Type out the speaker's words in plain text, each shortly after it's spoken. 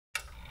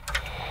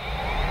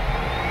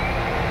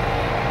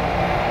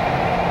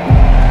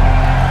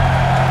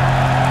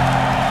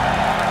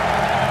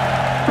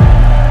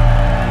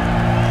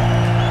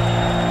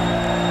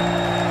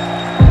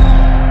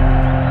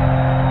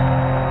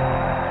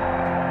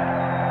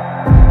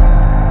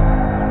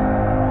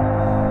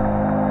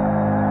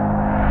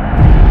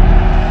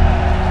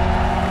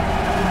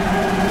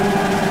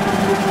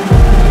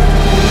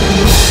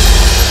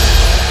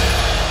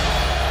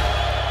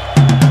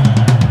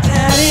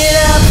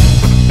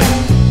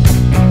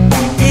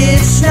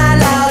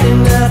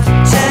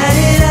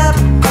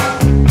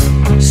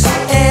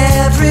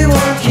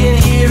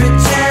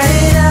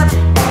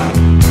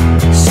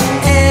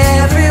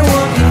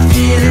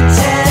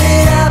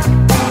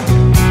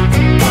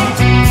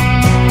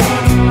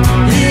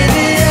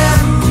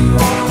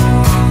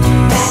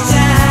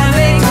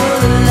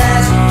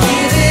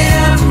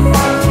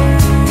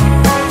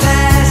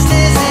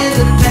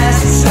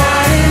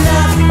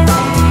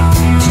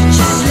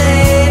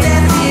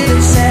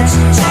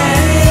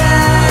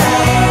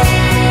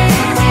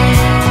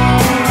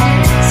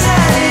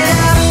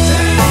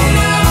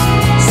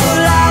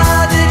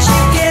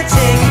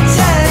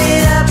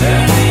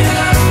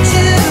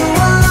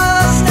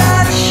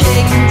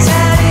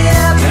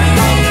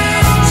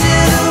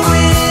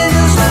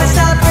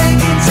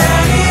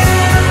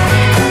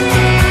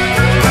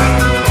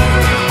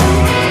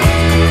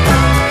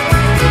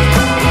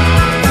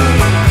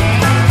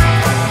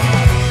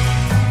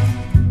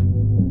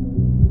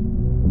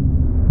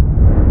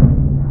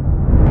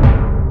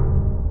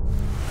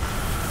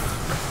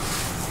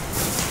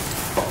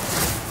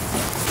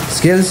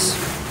Skills.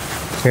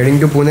 Heading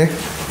to Pune.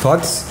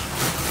 Thoughts?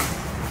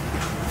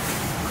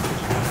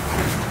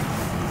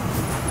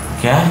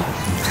 क्या?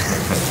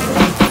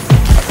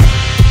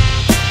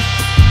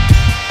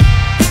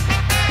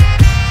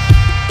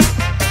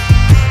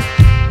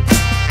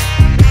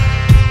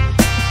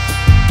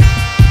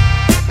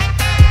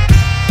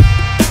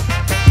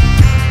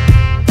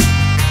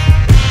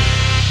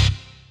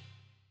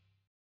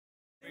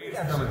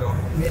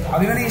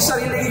 अभी मैंने इंस्टा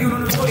रील देखी कि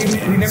उन्होंने उसको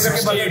रीनेम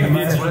करके बदला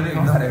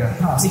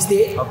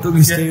 68 अब तो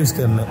किसका यूज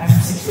करना है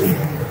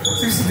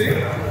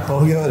 63 हो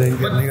गया और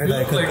करने का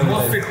टाइम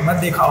खत्म मत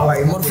देखा होगा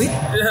मोर fit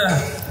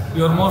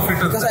you are more fit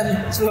because I am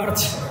smart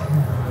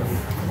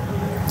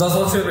 10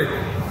 वर्ष से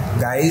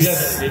गाइस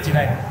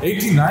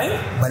 89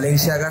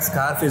 मलेशिया का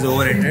scarf is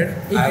overrated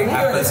I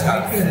have the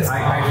scarf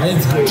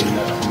let's go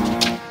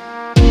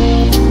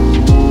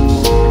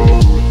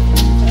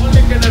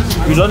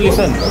You don't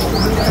listen.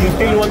 You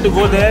still want to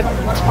go there?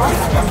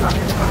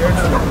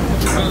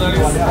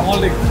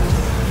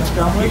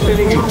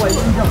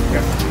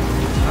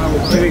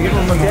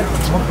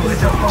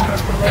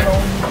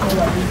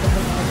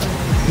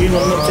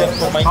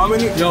 How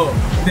many? Yo,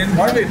 then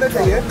what is that?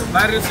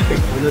 Where is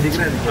sitting?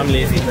 I'm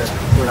lazy.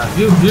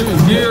 Give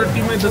your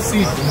teammate the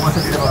seat.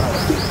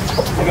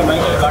 Okay,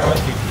 Michael got my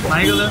seat.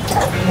 Michael,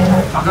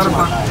 Akar.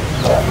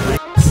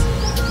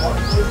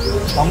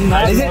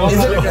 Is it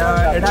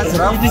it has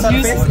rough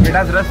surface? It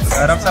has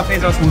rough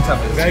surface or smooth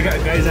surface?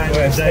 Guys,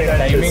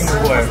 timing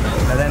over.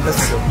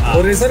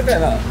 और racer पे है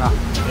ना? हाँ.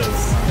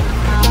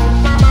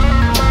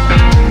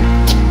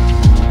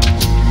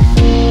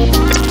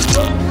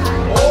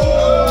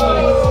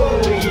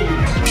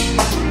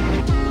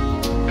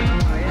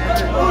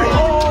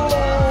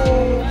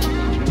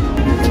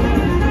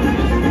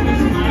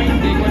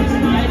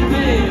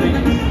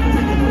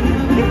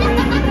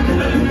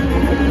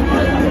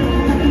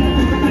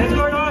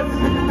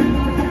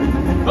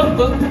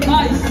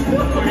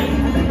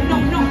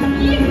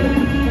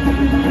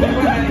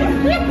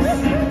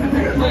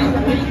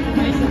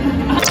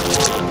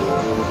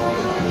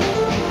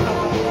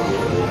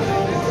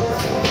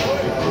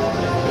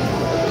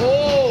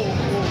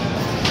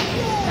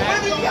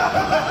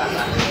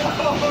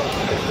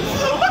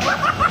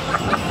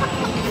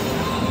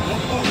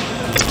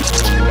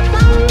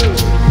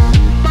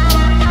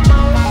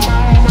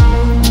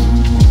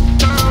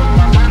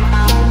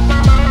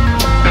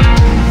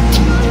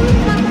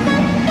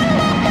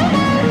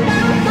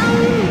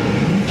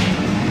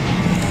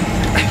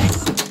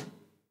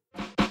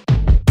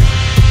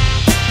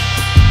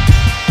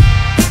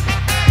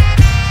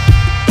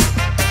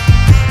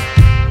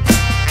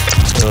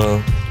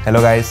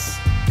 Hello guys,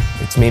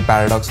 it's me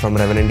Paradox from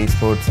Revenant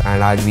Esports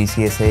and आज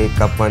VCSA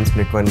Cup 1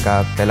 Split 1 का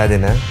पहला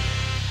दिन है।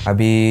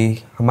 अभी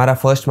हमारा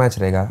फर्स्ट मैच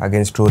रहेगा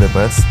against true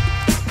reapers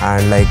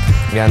and like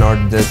we are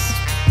not just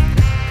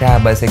क्या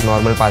बस एक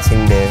नॉर्मल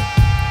पासिंग डे।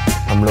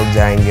 हम लोग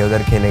जाएंगे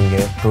उधर खेलेंगे।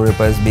 True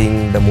reapers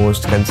being the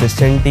most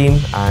consistent team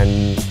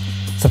and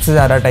सबसे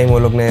ज़्यादा टाइम वो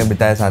लोग ने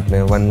बिताया साथ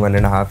में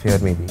 1.5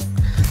 ईयर में भी।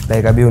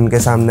 लाइक अभी उनके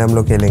सामने हम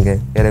लोग खेलेंगे।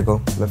 ये देखो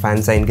मैं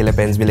फैन साइन के लिए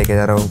पेन्स भी लेके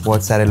जा रहा हूँ।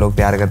 बहुत सारे लोग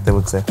प्यार करते हैं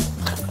मुझसे।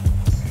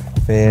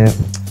 फिर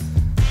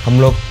हम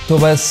लोग तो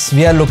बस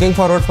we are looking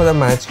forward for the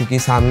match क्योंकि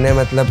सामने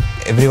मतलब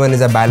everyone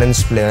is a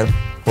balanced player.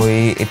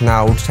 कोई इतना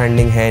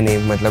आउटस्टैंडिंग है नहीं।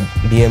 मतलब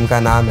डीएम का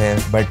नाम है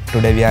but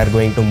today we are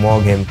going to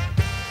Mog him.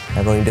 We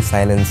are going to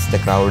silence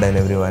the crowd and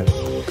everyone.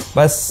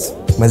 बस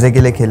मज़े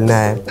के लिए खेलना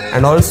है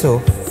and also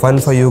fun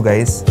for you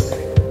guys.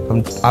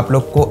 हम आप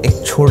लोग को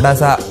एक छोटा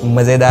सा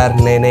मज़ेदार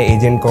नए नए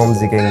एजेंट कॉम्स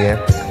दिखेंगे।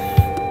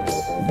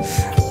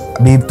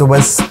 अभी तो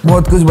बस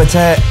बहुत कुछ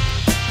बचा है।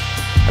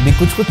 अभी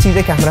कुछ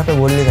चीज़ें कैमरा पे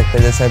बोल नहीं सकते।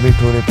 जैसे अभी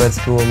ट्रू रिपर्स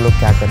को हम लोग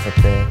क्या कर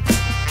सकते हैं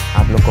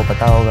आप लोग को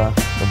पता होगा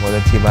तो बहुत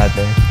अच्छी बात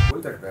है।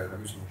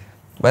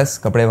 बस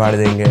कपड़े फाड़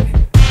देंगे।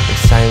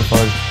 It's time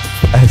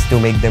for us to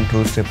make them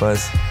true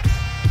reapers.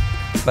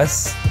 बस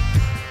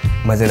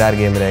मज़ेदार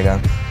गेम रहेगा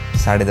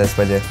 10:30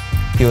 बजे।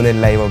 ट्यून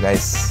इन लाइव हो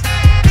गाइस।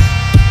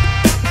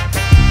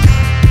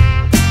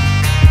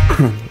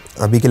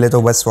 अभी के लिए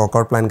तो बस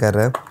वर्कआउट प्लान कर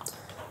रहे हैं।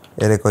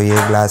 ये देखो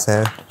ये ग्लास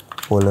है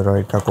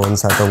पोलरॉइड का कौन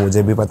सा तो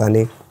मुझे भी पता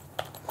नहीं।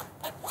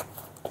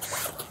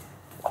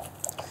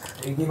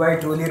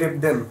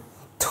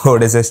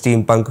 थोड़े से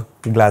स्टीम पंक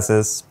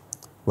ग्लासेस।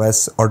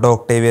 बस ऑटो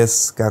ऑक्टेवियस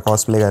का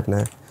कॉस्प्ले करना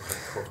है।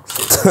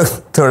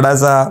 थोड़ा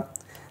सा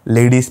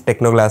लेडीज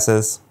टेक्नो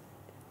ग्लासेस।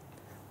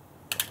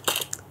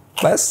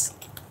 बस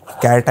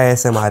कैट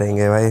ऐसे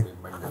मारेंगे भाई।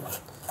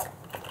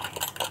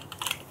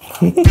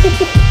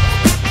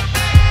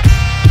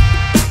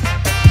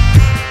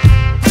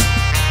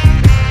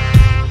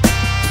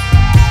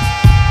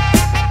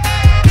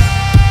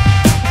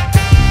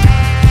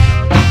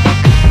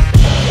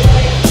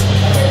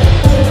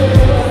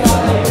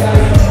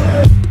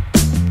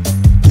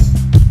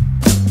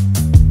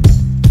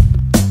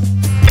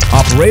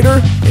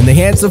 In the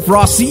hands of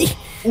Rossi.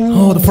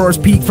 Oh, the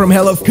first peek from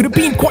Hella could have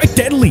been quite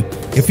deadly.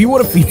 If he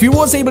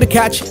was able to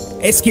catch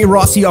SK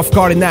Rossi off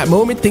guard in that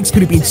moment, things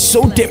could have been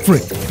so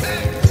different.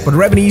 But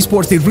Revenant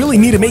Esports, they really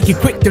need to make it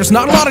quick. There's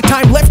not a lot of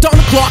time left on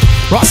the clock.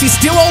 Rossi's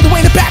still all the way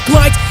in the back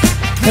lines.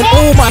 And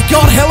oh my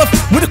god, Hella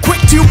with a quick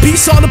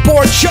 2-piece on the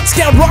board. Shuts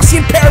down Rossi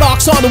and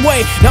Paradox on the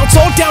way. Now it's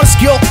all down to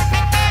skill.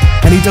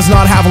 And he does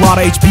not have a lot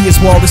of HP as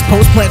well. This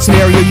post-plant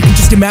scenario, you can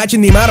just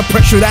imagine the amount of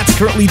pressure that's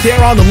currently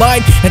there on the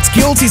line. And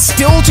Skills is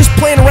still just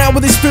playing around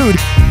with his food.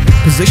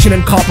 Position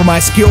and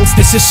compromise. Skills,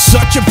 this is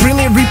such a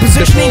brilliant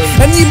repositioning.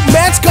 And the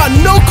man's got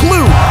no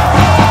clue.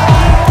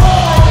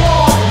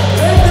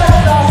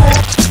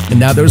 And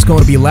now there's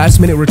going to be a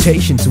last-minute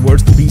rotation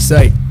towards the B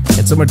site.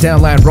 And somewhere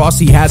downline,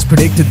 Rossi has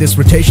predicted this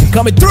rotation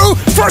coming through.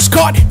 First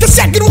caught, the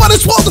second one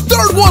as well, the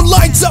third one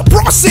lines up.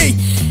 Rossi!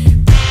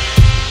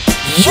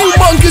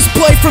 Humongous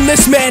play from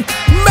this man.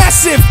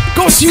 Massive.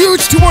 Goes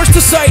huge towards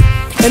the site.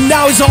 And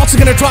now he's also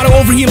going to try to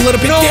overheat a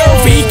little bit.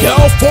 There we go.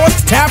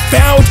 Fourth tap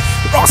found.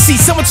 Rossi,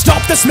 someone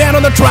stop this man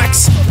on the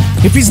tracks.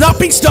 If he's not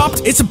being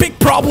stopped, it's a big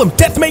problem.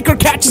 Deathmaker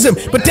catches him,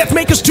 but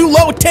Deathmaker's too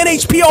low, 10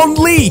 HP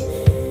only.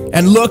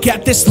 And look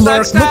at this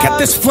lurk, look at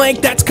this flank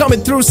that's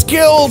coming through.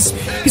 Skills,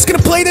 he's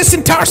gonna play this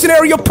entire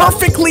scenario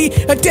perfectly.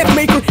 A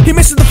Deathmaker, he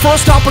misses the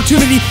first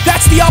opportunity.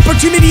 That's the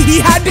opportunity, he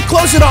had to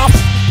close it off.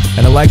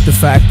 And I like the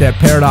fact that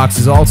Paradox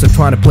is also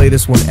trying to play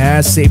this one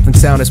as safe and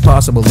sound as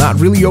possible. Not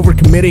really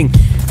overcommitting,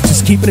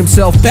 just keeping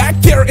himself back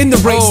there in the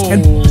race.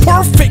 And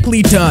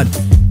perfectly done.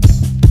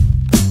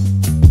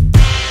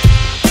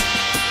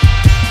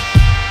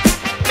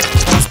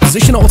 His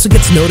position also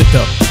gets noted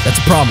though, that's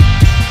a problem.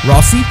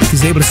 Rossi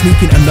is able to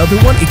sneak in another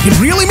one. It can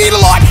really mean a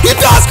lot.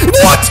 It does!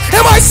 What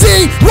am I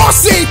seeing?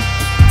 Rossi!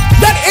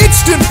 That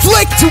instant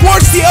flick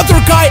towards the other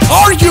guy.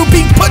 Are you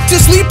being put to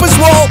sleep as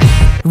well?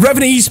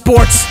 Revenant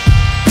Esports.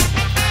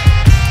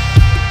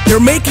 They're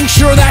making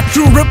sure that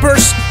True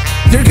Rippers,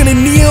 they're gonna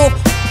kneel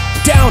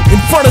down in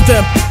front of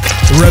them.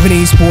 Revenant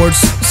Esports,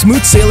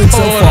 smooth sailing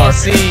so far.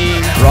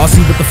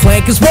 Rossi with the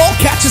flank as well.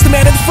 Catches the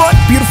man in the front.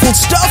 Beautiful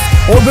stuff.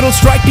 Orbital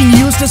strike being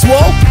used as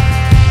well.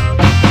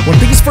 One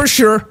thing is for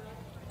sure.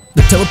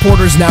 The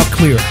teleporter is now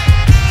clear.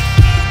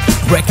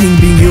 Reckoning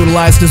being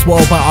utilized as well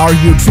by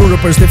RU True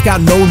Rippers. They've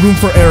got no room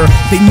for error.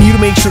 They need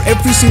to make sure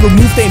every single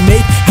move they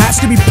make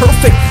has to be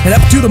perfect and up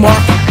to the mark.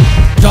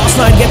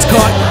 DOS9 gets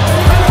caught.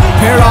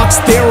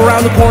 Paradox there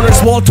around the corner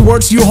as well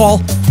towards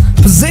U-Haul.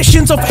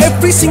 Positions of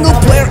every single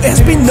player has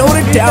been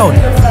noted down.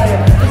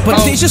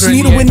 But they just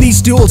need to win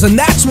these duels, and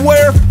that's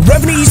where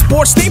Revenant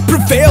Esports, they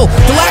prevail.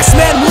 The last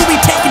man will be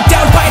taken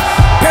down by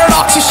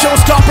Paradox's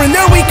showstopper, and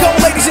there we go,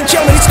 ladies and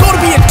gentlemen. It's going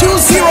to be a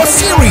 2-0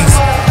 series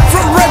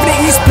from Revenant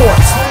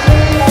Esports.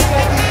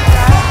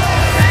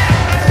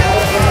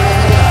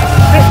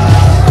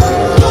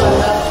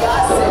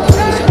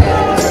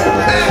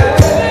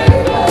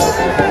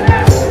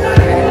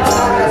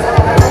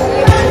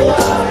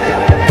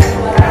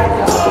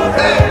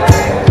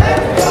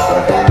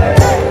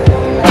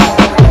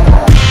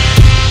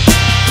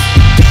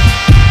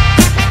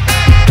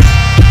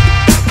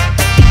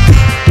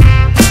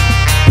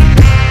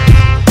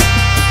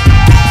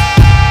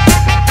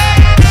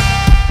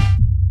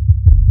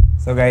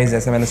 तो guys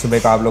जैसे मैंने सुबह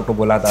को आप लोग को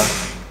बोला था,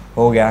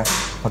 हो गया,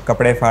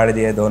 कपड़े फाड़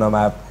दिए दोनों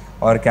मैप।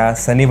 और क्या,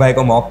 सनी भाई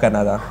को मॉक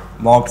करना था,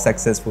 मॉक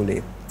सक्सेसफुली।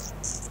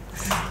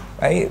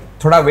 भाई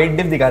थोड़ा वेट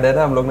डिफ दिखा दिया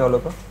था हम लोग ने वो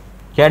लोग को।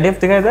 क्या डिफ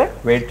दिखाया था?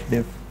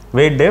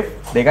 वेट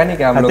डिफ देखा नहीं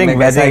क्या हम लोग ने?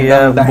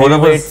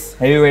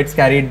 heavy weights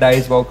carried the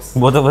ice box.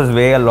 Both of us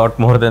weigh a lot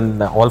more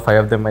than all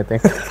 5 of them, I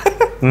think.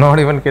 Not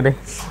even kidding.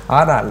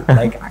 हाँ ना,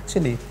 like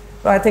actually,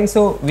 bro, I think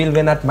so. We'll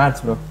win at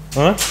maths, bro.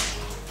 Huh?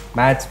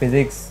 Maths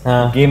physics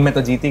game में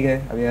तो जीत ही गए,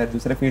 अभी यार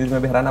दूसरे field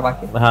में भी हराना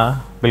बाकी।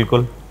 हाँ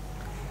बिल्कुल।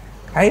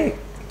 भाई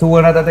तू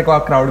बोल रहा था तेरे को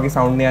क्राउड की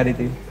साउंड नहीं आ रही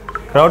थी।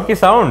 क्राउड की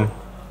साउंड?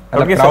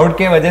 मतलब क्राउड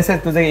के वजह से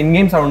तुझे इन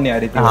गेम साउंड नहीं आ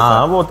रही थी?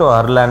 हाँ वो तो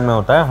हर लैंड में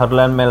होता है, हर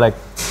लैंड में like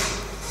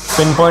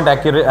pin point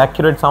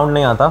accurate sound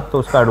नहीं आता, तो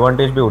उसका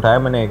एडवांटेज भी उठाया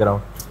मैंने एक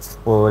राउंड।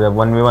 वो जब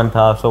 1v1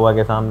 था सोवा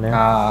के सामने,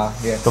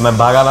 तो मैं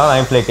भागा ना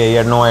नाइफ लेके, he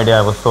had no idea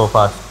I was so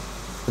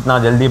fast, इतना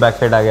जल्दी बैक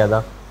साइड आ गया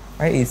था।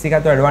 भाई इसी का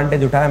तो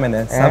एडवांटेज उठाया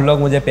मैंने। सब लोग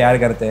मुझे प्यार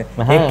करते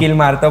हैं, एक किल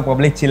मारता हूँ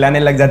पब्लिक चिल्लाने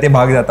लग जाती है,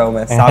 भाग जाता हूँ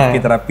मैं सांप की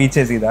तरह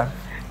पीछे सीधा।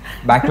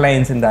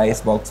 बैकलाइंस in the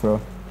ice box bro,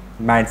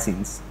 mad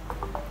scenes.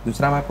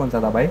 दूसरा मैप कौन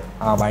सा था भाई?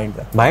 हाँ बाइंड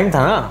था। बाइंड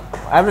था ना,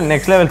 अरे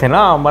नेक्स्ट लेवल थे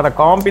ना, हमारा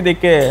कॉम्प भी देख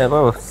के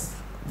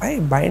भाई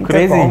bind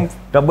crazy,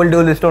 double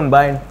dual stone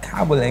bind.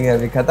 क्या बोलेंगे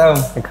अभी,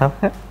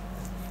 खत्म।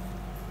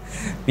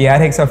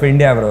 PRX of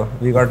India bro,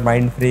 we got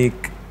mind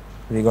freak,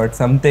 we got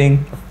something.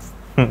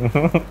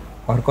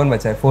 और कौन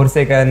बचा है?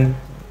 फोरसेकन।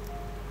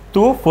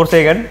 तू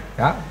फोरसेकन?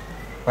 क्या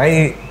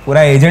भाई,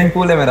 पूरा एजेंट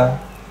पूल है मेरा,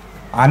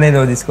 आने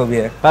दो जिसको भी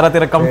है।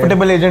 तेरा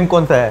कंफर्टेबल एजेंट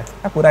कौन सा है?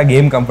 पूरा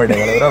गेम कंफर्टेबल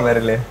है ब्रो मेरे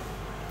लिए।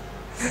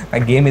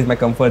 Game is my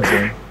comfort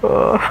zone.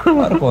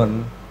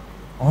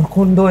 और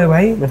कौन दो है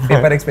भाई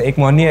पेपर एक्स पे? एक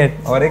मॉनी है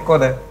और एक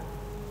कौन है?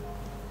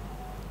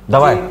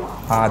 दवाई।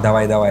 हाँ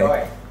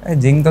दवाई।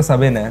 जिंग तो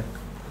सब है,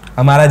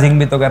 हमारा जिंग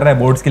भी तो कर रहा है,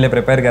 बोर्ड्स के लिए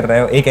प्रिपेयर कर रहा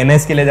है। एक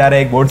NS के लिए जा रहा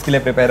है, एक बोर्ड्स के लिए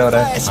प्रिपेयर हो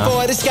रहा है।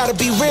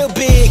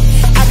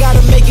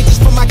 gotta make it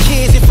just for my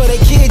kids and for their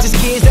kids, just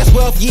kids. That's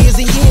wealth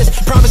years and years.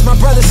 Promise my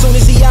brother soon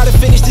as he out and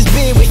finish this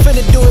bid, we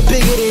finna do it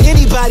bigger than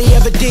anybody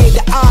ever did.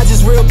 The odds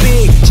is real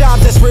big,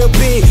 jobs that's real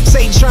big.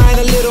 Satan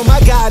trying a little, my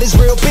God is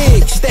real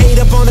big.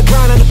 Stayed up on the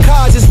grind on the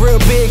cards is real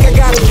big. I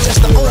gotta do, that's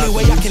the only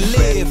way I can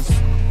live.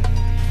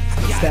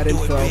 That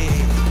info.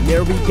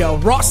 There we go.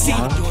 Rossi,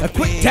 a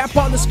quick tap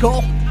on the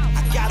skull.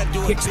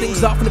 Kicks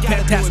things off in a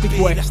fantastic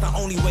way.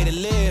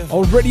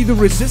 Already the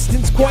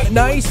resistance quite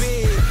nice.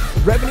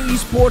 Revenant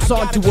Esports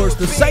on towards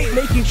the site,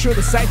 making sure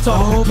the site's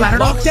on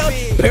lockdown.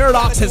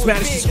 Paradox has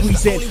managed to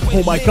squeeze in.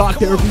 Oh my god,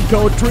 there we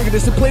go. Trigger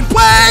discipline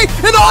play!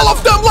 And all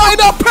of them line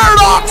up.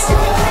 Paradox!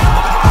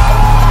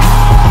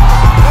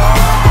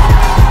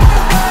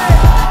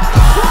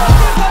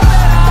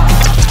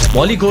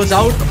 Volley goes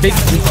out, big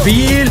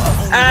reveal,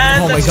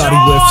 and the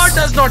shot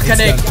does not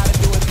connect.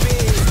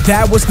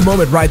 That was the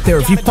moment right there.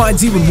 If he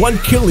finds even one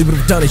kill, he would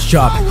have done his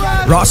job.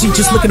 Rossi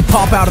just looking to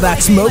pop out of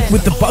that smoke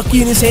with the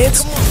Bucky in his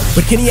hands.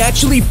 But can he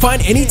actually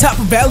find any type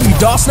of value?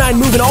 DOS9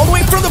 moving all the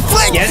way from the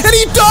flank, and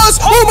he does!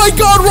 Oh my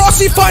god,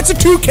 Rossi finds a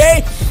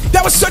 2K!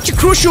 That was such a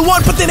crucial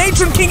one, but then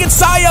Adrian King and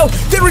Sayo,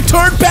 they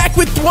returned back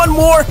with one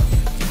more.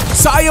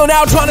 Sayo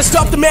now trying to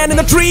stop the man in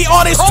the tree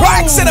on his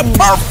tracks in a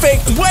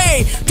perfect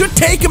way to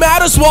take him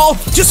out as well.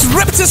 Just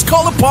rips his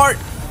skull apart.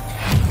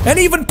 And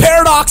even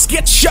Paradox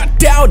gets shut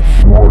down.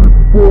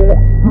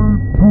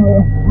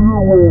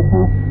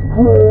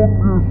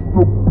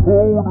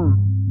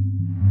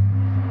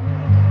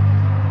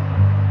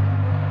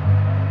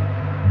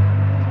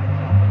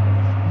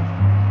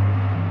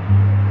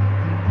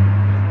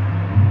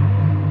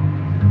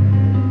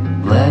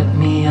 Let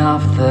me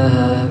off the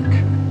hook.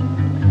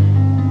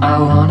 I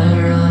wanna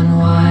run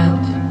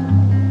wild.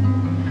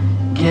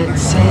 Get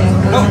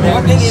tangled. No, they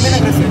were playing even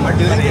aggressive. But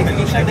during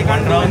the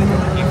one round,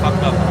 he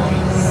fucked up.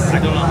 I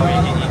don't know how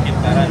he hit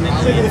para and then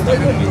he stuck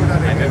with me.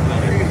 I kept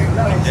going.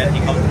 Then he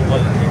comes to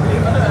ball.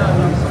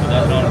 So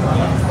that round is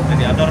gone. Then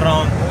the other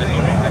round, I don't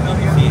know. I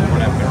think you see what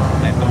happened.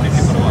 I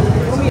completely forgot.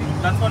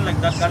 That's what like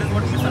that is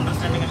what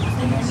misunderstanding and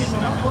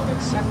miscommunication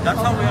happens.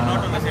 That's how we are not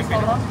on the same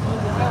page.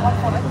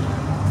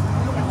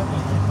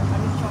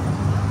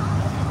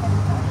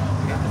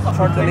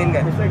 Short the lane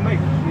guy. It's like Mike,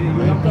 you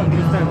have to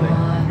understand,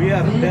 like, we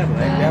are there, right?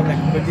 They have like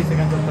 20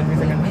 seconds or 30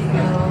 seconds.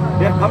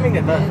 They are coming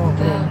at us.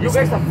 You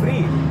guys are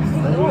free.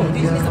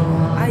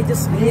 I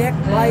just react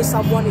why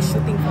someone is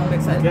shooting from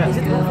backside. Yeah. Is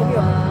it wrong for me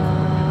or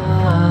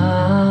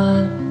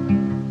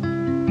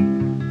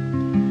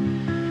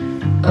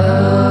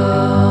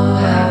Oh,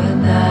 how the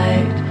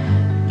night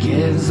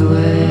gives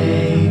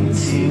way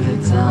to the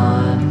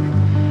dawn.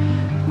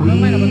 We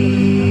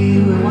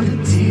were the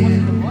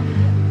two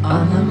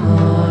on the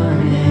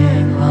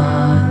morning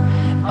lawn.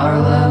 Our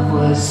love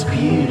was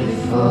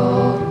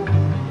beautiful,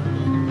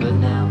 but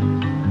now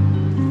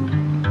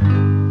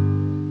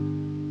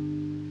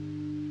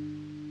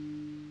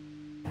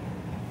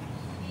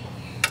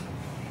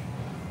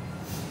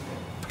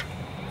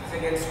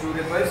against True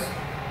Rippers.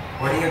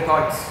 What are your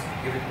thoughts?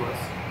 Give it to us.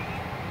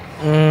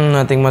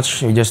 Nothing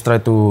much. We just try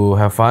to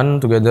have fun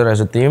together as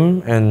a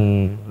team,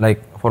 and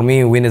like for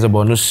me, win is a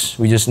bonus.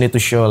 We just need to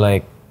show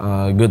like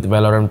good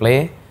Valorant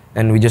play,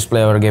 and we just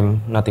play our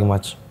game. Nothing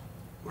much.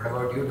 What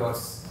about you,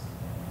 Dos?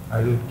 I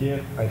don't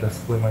care. I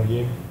just play my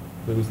game,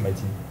 play with my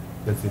team.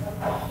 That's it.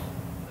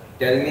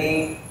 Tell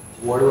me,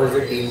 what was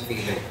the team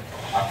feeling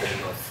after the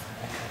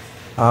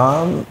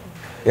loss?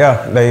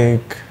 Yeah,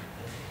 like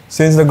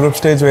since the group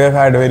stage we have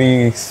had a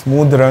very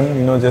smooth run,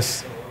 you know,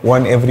 just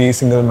won every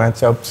single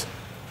matchups.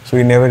 So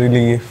we never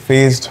really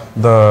faced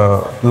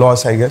the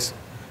loss, I guess.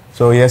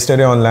 So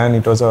yesterday on LAN,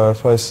 it was our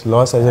first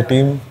loss as a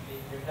team.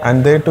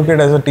 And they took it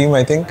as a team,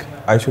 I think.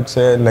 I should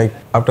say, like,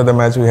 after the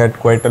match, we had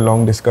quite a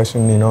long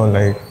discussion, you know,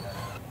 like...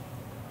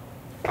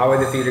 How are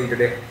they feeling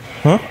today?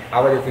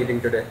 How are they feeling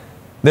today?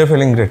 They're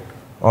feeling great.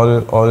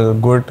 All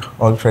good,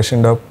 all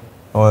freshened up.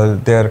 All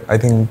there, I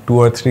think 2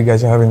 or 3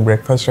 guys are having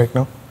breakfast right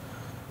now.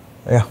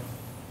 Yeah,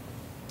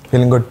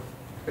 feeling good.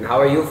 And how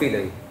are you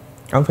feeling?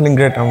 I'm feeling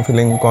great. I'm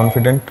feeling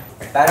confident.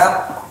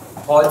 Tara,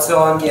 also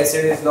on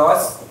yesterday's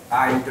loss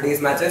and today's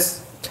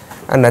matches?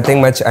 And nothing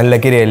much.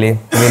 Unlucky really.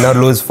 Win or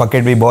lose, fuck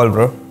it, we ball,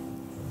 bro.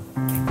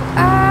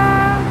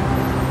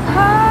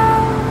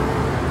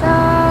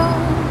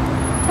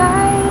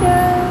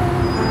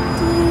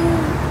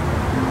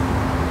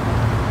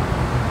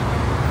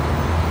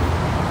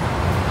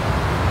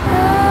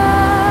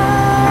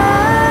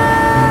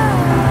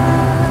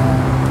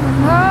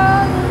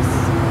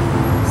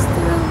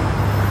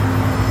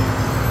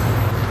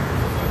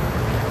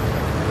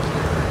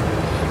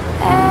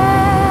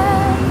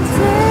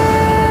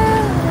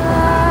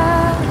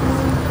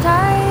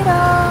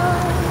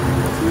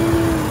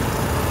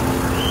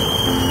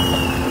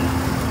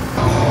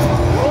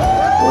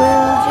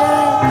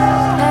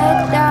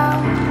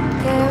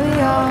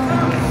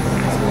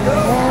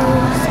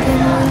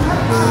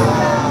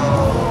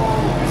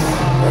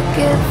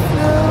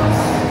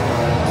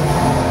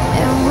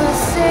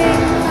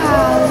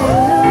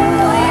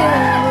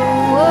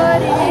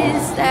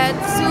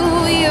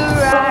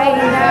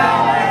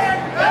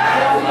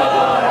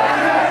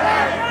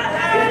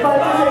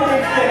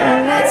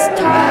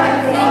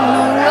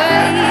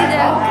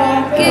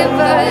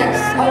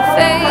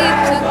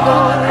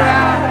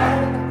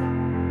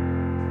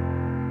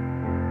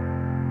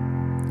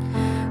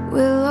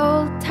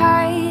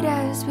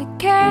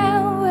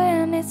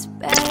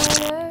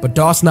 but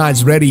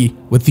DOS9's ready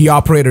with the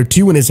Operator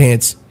 2 in his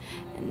hands.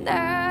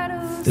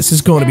 This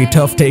is going to be a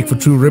tough take for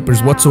True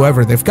Rippers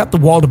whatsoever. They've got the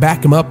wall to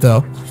back him up,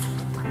 though.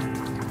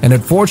 And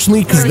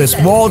unfortunately, because of this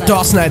wall,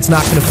 DOS9's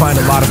not going to find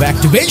a lot of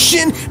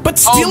activation, but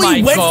still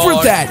he went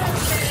for that.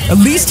 At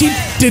least he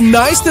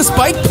denies the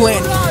spike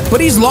plant, but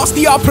he's lost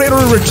the Operator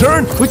in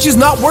return, which is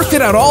not worth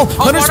it at all.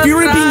 Hunter's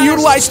Fury being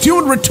utilized too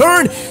in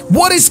return.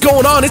 What is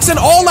going on? It's an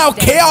all-out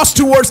chaos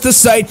towards the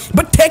site,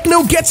 but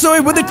Techno gets away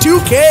with a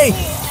 2K.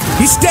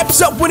 He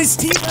steps up when his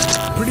team...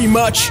 Pretty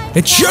much.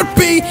 It should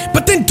be,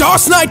 but then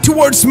DOS9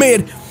 towards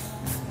mid.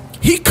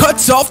 He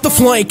cuts off the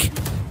flank.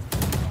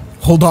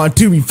 Hold on,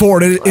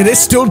 2v4. It is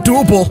still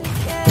doable.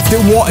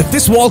 If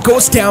this wall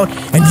goes down,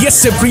 and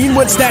yes, Severine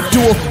wins that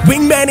duel,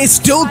 Wingman is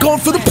still going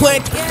for the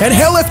plant, and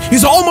Helith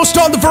is almost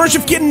on the verge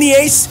of getting the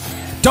ace.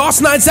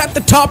 DOS9's at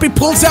the top, he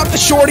pulls out the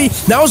shorty,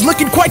 now he's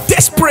looking quite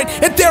desperate,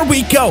 and there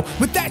we go,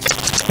 with that.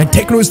 And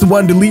Techno is the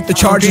one to lead the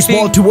charges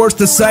wall towards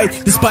the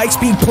site, the spike's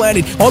being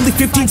planted, only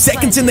 15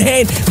 seconds in the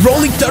hand,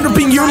 Rolling Thunder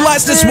being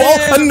utilized as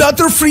well,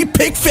 another free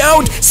pick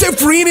found,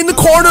 Severine in the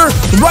corner,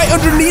 right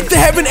underneath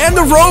the heaven and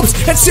the ropes,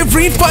 and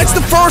Severine finds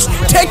the first,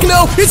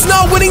 Techno is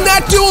not winning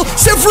that duel,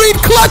 Severine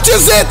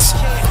clutches it!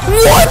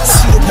 What?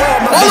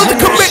 All of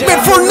the commitment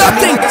for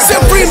nothing,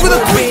 Severine with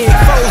a quick...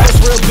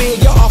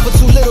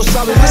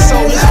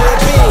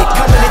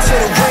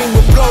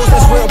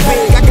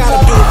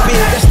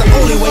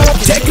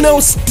 Techno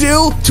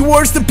still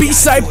towards the B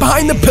side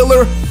behind the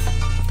pillar,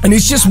 and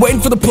he's just waiting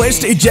for the players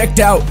to eject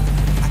out.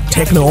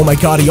 Techno, oh my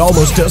god, he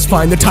almost does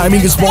find the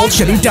timing as well,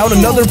 shutting down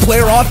another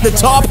player off the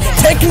top.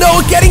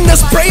 Techno getting the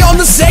spray on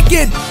the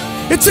second.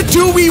 It's a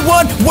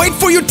 2v1. Wait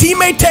for your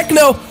teammate,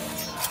 Techno.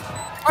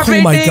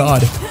 Oh my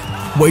god.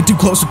 Way too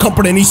close to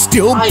comfort, and he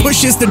still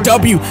pushes the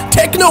W.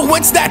 Techno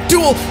wins that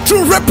duel.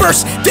 True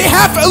Rippers, they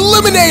have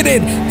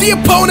eliminated the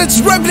opponent's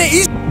Revenant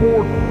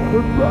Esports.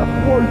 And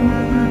that's why you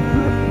see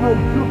this from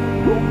just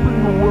jumping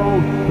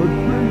around and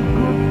saying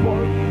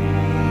goodbye.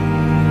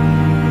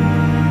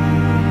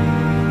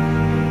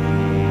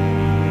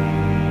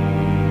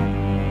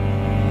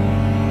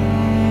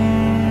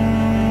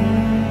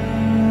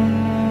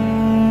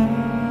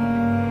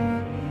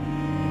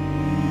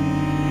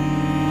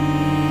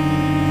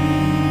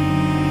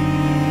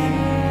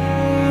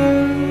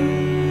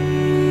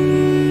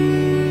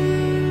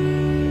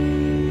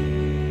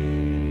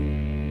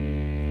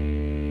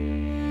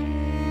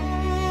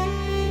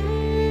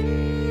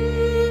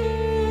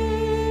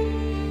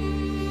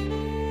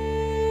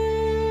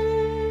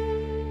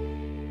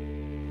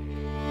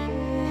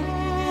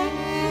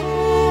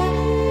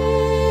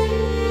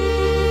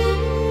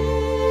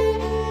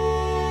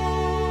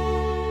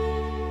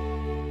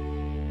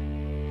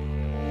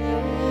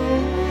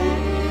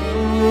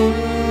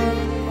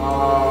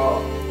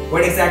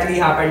 What exactly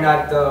happened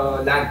at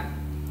the LAN?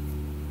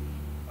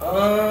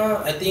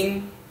 I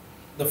think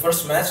the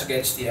first match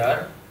against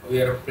TR, we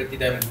were pretty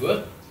damn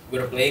good. We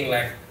were playing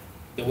like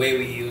the way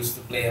we used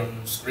to play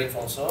on Scream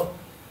also.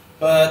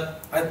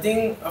 But I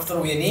think after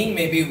winning,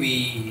 maybe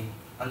we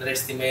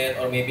underestimate,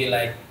 or maybe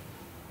like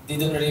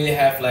didn't really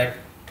have like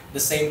the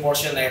same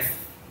portion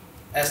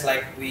as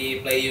like we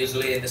play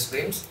usually in the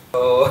Screams.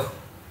 So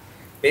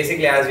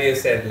basically, as you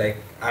said, like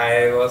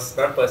I was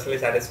not personally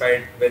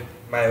satisfied with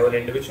my own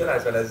individual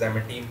as well as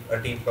a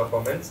team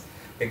performance,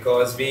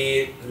 because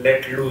we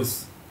let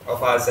loose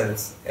of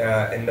ourselves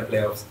in the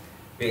playoffs.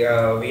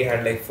 We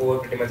had like 4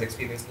 pretty much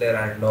experienced player,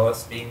 and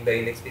Loss being the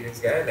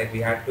inexperienced guy, like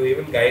we had to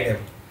even guide him,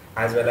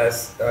 as well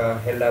as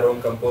held our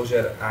own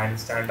composure and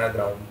stand our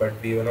ground, but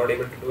we were not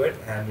able to do it,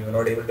 and we were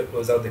not able to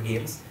close out the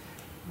games.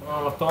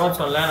 Thoughts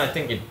on LAN, I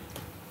think it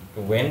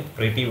went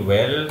pretty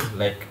well,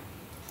 like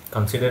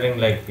considering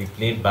like we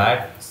played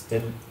bad,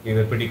 still we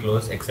were pretty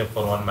close except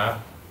for one map.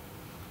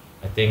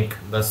 I think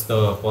that's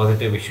the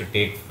positive we should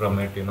take from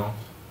it, you know,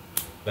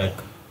 like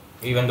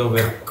even though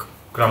we're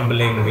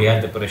crumbling, we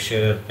had the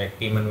pressure, like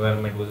team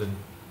environment was in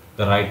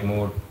the right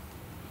mood,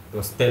 it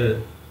was still,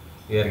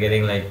 we are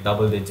getting like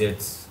double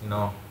digits, you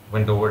know,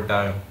 went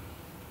overtime,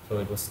 so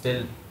it was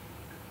still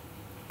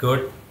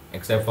good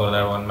except for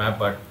that one map.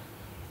 But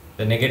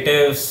the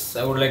negatives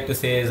I would like to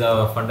say is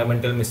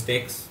fundamental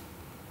mistakes.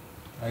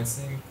 I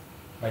think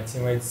my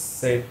teammates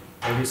said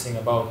everything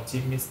about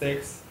team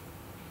mistakes.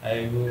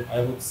 I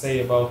would say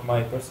about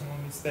my personal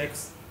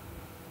mistakes.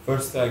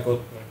 First, I got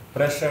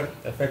pressured,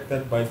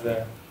 affected by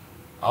the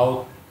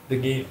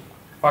game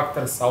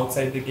factors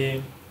outside the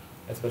game,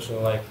 especially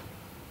like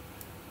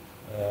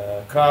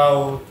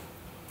crowd,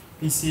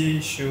 PC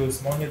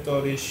issues,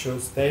 monitor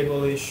issues,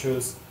 table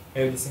issues,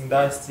 everything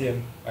dusty,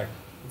 and like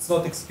it's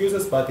not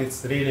excuses, but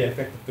it's really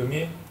affected to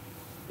me.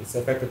 It's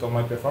affected on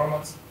my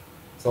performance.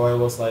 So I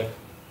was like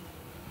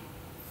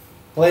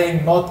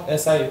playing not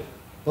as I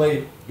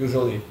play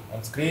usually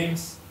on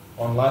screens,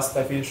 on last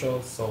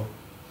officials. So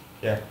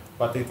yeah,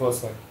 but it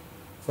was like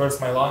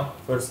first my LAN,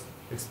 first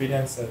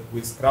experience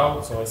with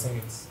crowd. So I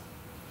think it's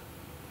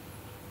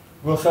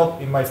will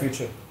help in my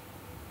future.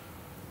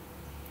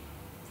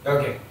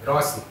 Okay,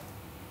 Rossi.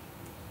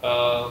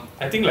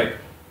 I think like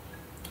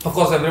of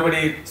course,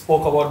 everybody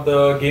spoke about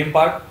the game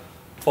part.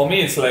 For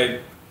me, it's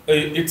like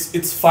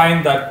it's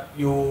fine that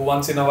you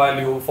once in a while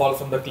you fall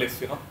from the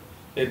cliff. You know,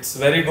 it's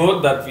very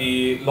good that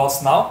we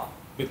lost now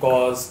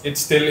because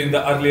it's still in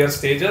the earlier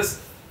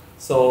stages.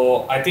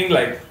 So I think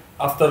like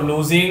after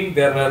losing,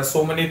 there were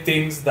so many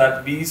things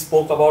that we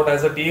spoke about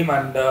as a team,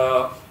 and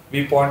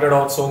we pointed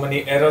out so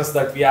many errors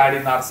that we had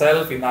in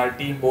ourselves, in our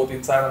team, both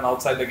inside and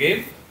outside the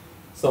game.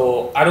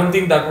 So I don't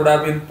think that would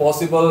have been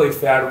possible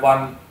if we had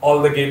won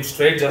all the games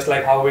straight, just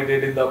like how we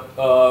did in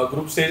the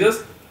group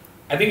stages.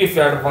 I think if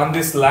we had won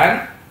this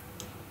LAN,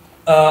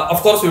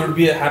 of course we would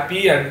be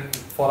happy, and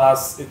for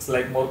us it's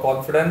like more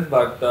confident,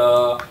 but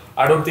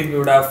I don't think we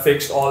would have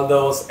fixed all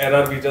those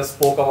errors we just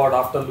spoke about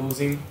after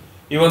losing.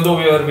 Even though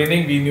we were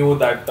winning, we knew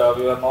that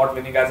we were not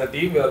winning as a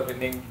team, we were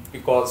winning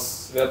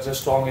because we are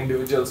just strong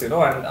individuals, you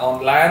know, and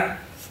on LAN,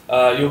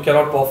 you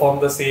cannot perform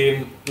the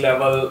same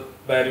level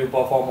where you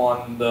perform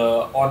on the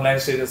online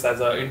stages as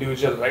an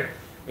individual, right?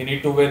 We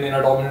need to win in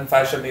a dominant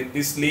fashion in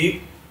this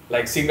league,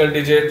 like single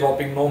digit,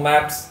 dropping no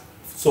maps,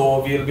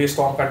 so we'll be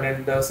strong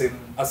contenders in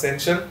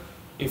Ascension.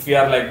 If we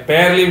are like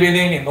barely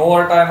winning in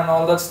overtime and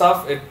all that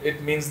stuff,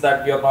 it means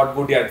that we are not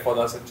good yet for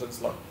the Ascension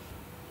slot.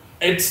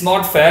 It's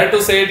not fair to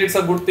say it's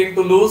a good thing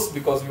to lose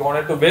because we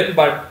wanted to win,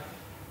 but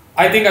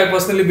I think I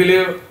personally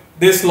believe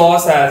this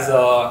loss has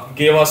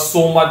gave us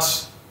so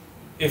much.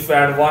 If we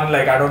had won,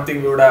 like I don't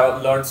think we would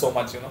have learned so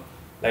much, you know.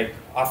 Like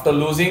after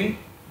losing,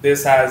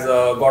 this has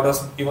got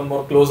us even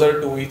more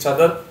closer to each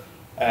other,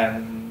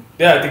 and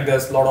yeah, I think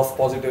there's a lot of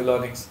positive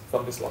learnings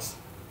from this loss.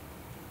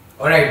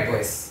 Alright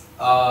boys,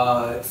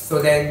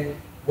 so then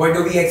what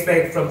do we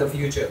expect from the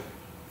future,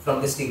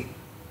 from this team?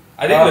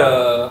 I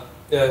think,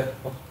 yeah.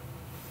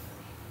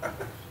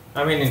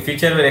 I mean, in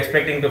future we're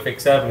expecting to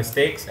fix our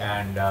mistakes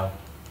and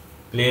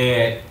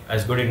play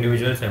as good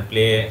individuals and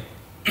play,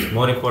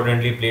 more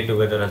importantly, play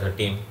together as a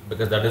team,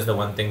 because that is the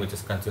one thing which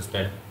is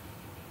consistent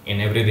in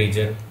every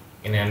region,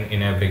 in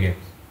every game.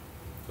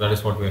 So that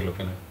is what we're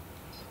looking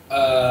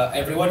at.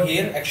 Everyone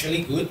here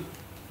actually good,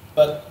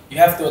 but you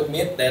have to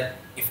admit that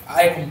if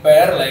I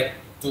compare like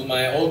to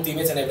my old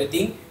teammates and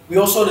everything, we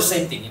also the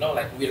same thing, you know,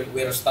 like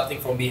we're starting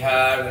from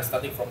behind, we're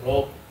starting from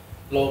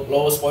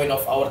lowest point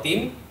of our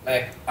team.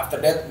 Like after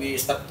that we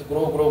start to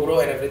grow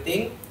and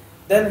everything,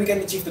 then we can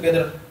achieve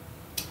together.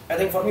 I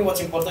think for me what's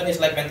important is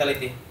like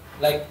mentality.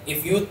 Like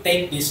if you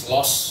take this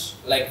loss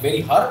like very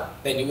hard,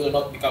 then you will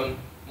not become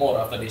more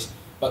after this.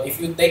 But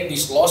if you take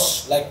this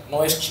loss like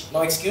no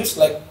excuse,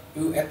 like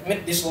you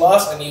admit this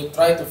loss and you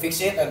try to fix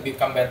it and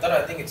become better,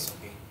 I think it's